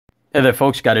Hey there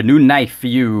folks, got a new knife for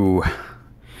you.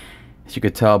 As you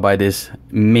could tell by this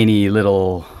mini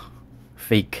little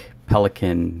fake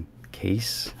pelican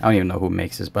case. I don't even know who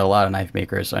makes this, but a lot of knife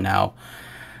makers are now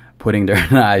putting their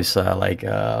knives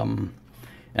NCC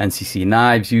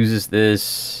Knives uses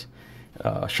this,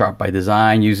 Sharp by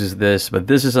Design uses this, but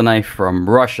this is a knife from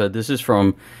Russia. This is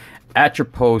from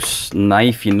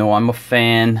Atroposknife. You know I'm a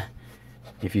fan.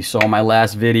 If you saw my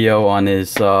last video on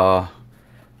his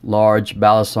large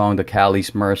Balisong, the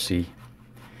Cali's Mercy.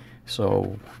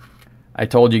 So I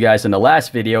told you guys in the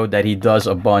last video that he does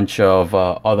a bunch of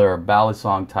other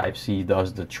Balisong types. He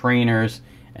does the trainers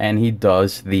and he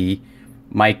does the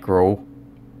micro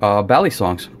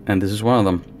Balisongs, and this is one of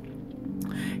them.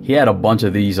 He had a bunch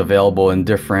of these available in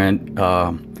different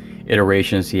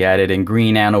iterations. He had it in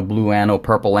green anno, blue anno,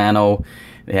 purple anno.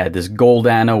 They had this gold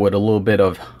anno with a little bit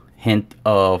of hint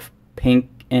of pink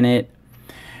in it.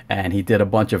 And he did a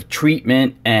bunch of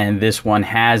treatment, and this one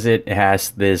has it. It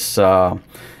has this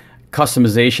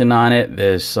customization on it,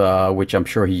 this which I'm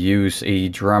sure he used a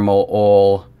Dremel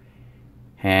all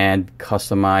hand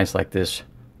customized like this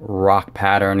rock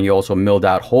pattern. He also milled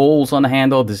out holes on the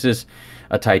handle. This is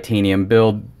a titanium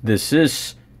build. This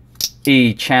is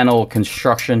a channel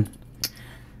construction.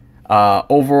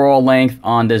 Overall length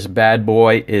on this bad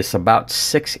boy is about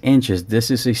 6 inches. This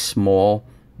is a small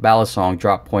Balisong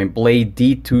drop point blade,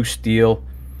 D2 steel,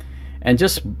 and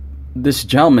just this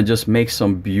gentleman just makes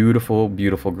some beautiful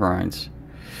grinds.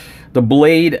 The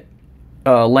blade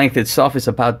length itself is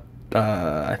about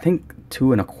I think 2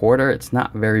 1/4. It's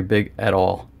not very big at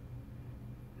all,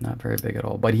 not very big at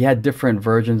all, but he had different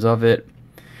versions of it,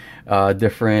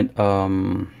 different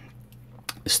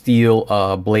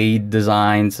steel blade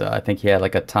designs. I think he had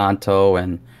like a Tonto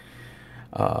and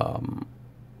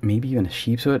maybe even a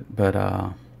sheepshead, but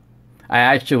I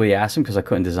actually asked him because I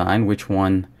couldn't design which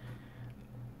one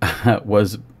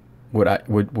was what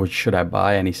should I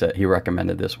buy, and he said he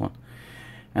recommended this one,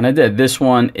 and I did. This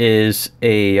one is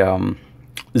a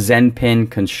Zen pin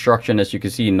construction. As you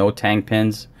can see, no tang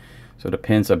pins, so the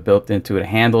pins are built into the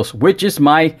handles, which is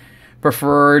my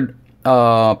preferred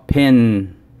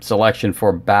pin selection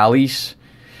for Balis.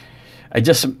 It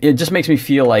just makes me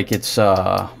feel like it's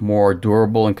more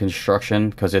durable in construction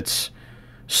because it's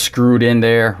screwed in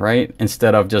there, right?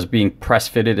 Instead of just being press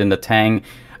fitted in the tang.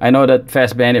 I know that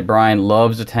Fast Bandit Brian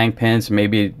loves the tang pins,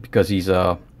 maybe because he's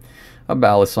a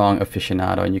Balisong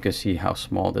aficionado, and you can see how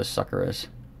small this sucker is.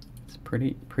 It's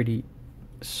pretty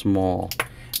small.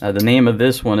 Now the name of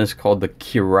this one is called the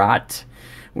Kirat,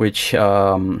 which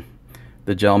the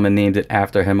gentleman named it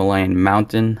after Himalayan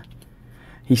mountain.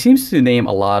 He seems to name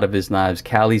a lot of his knives.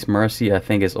 Cali's Mercy, I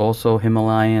think, is also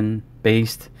Himalayan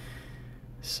based.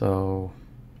 So,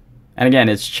 and again,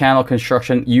 it's channel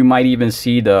construction. You might even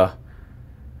see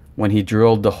when he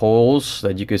drilled the holes,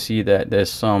 that you can see that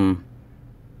there's some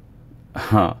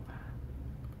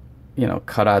you know,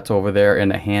 cutouts over there in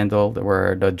the handle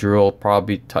where the drill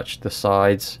probably touched the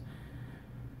sides.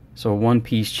 So one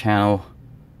piece channel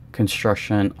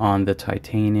construction on the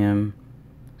titanium.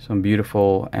 Some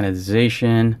beautiful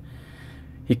anodization.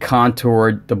 He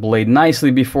contoured the blade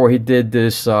nicely before he did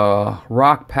this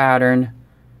rock pattern.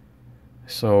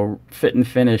 So fit and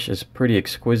finish is pretty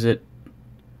exquisite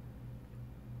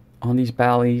on these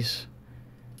Balis.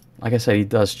 Like I said, he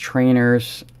does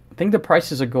trainers. I think the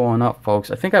prices are going up,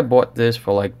 folks. I think I bought this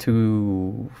for like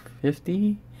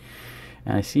 $250,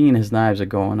 and I seen his knives are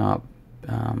going up.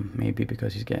 Maybe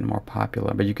because he's getting more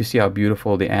popular, but you can see how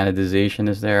beautiful the anodization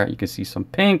is there. You can see some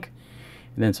pink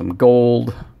and then some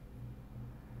gold.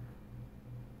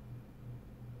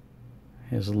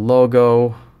 His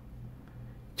logo.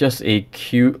 Just a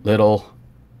cute little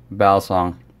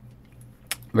Balisong.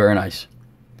 Very nice.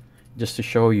 Just to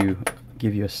show you,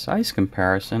 give you a size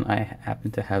comparison, I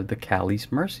happen to have the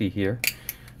Cali's Mercy here.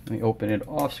 Let me open it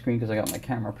off screen because I got my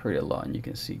camera pretty low, and you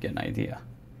can see, get an idea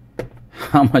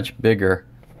how much bigger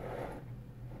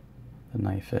the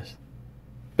knife is.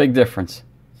 Big difference.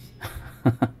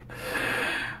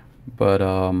 But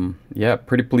yeah,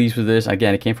 pretty pleased with this.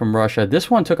 Again, it came from Russia. This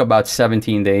one took about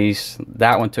 17 days.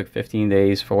 That one took 15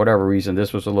 days. For whatever reason,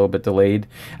 this was a little bit delayed.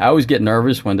 I always get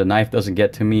nervous when the knife doesn't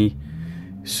get to me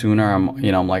sooner.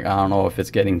 I'm like, I don't know if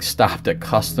it's getting stopped at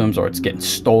customs or it's getting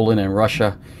stolen in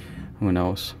Russia. Who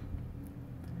knows?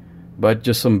 But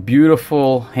just some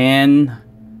beautiful hand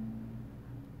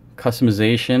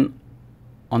customization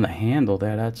on the handle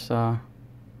there. That's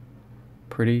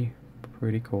pretty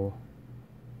cool.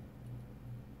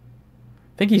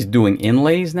 I think he's doing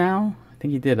inlays now. I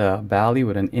think he did a Bali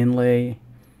with an inlay.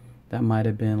 That might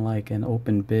have been like an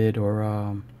open bid or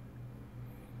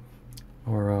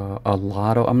or a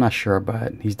lotto. I'm not sure,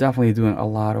 but he's definitely doing a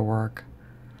lot of work.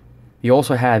 He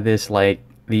also had this like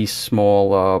these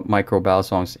small micro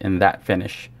Balisongs in that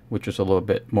finish, which was a little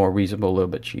bit more reasonable, a little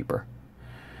bit cheaper.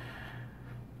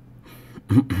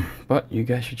 But you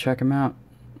guys should check him out.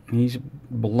 He's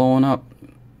blowing up.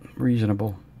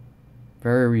 Reasonable.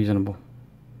 Very reasonable.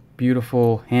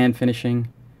 Beautiful hand finishing.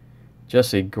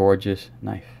 Just a gorgeous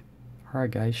knife.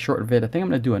 Alright guys, short vid. I think I'm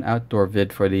going to do an outdoor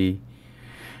vid for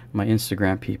my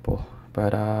Instagram people.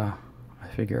 But I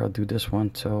figure I'll do this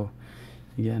one so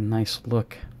you get a nice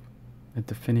look at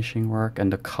the finishing work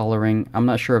and the coloring. I'm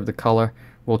not sure if the color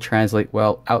will translate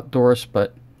well outdoors,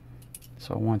 but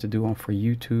so I wanted to do one for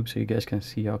YouTube so you guys can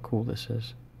see how cool this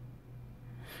is.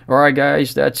 Alright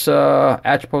guys, that's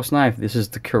Atroposknife. This is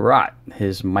the Kirat,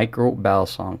 his micro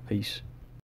Balisong. Peace.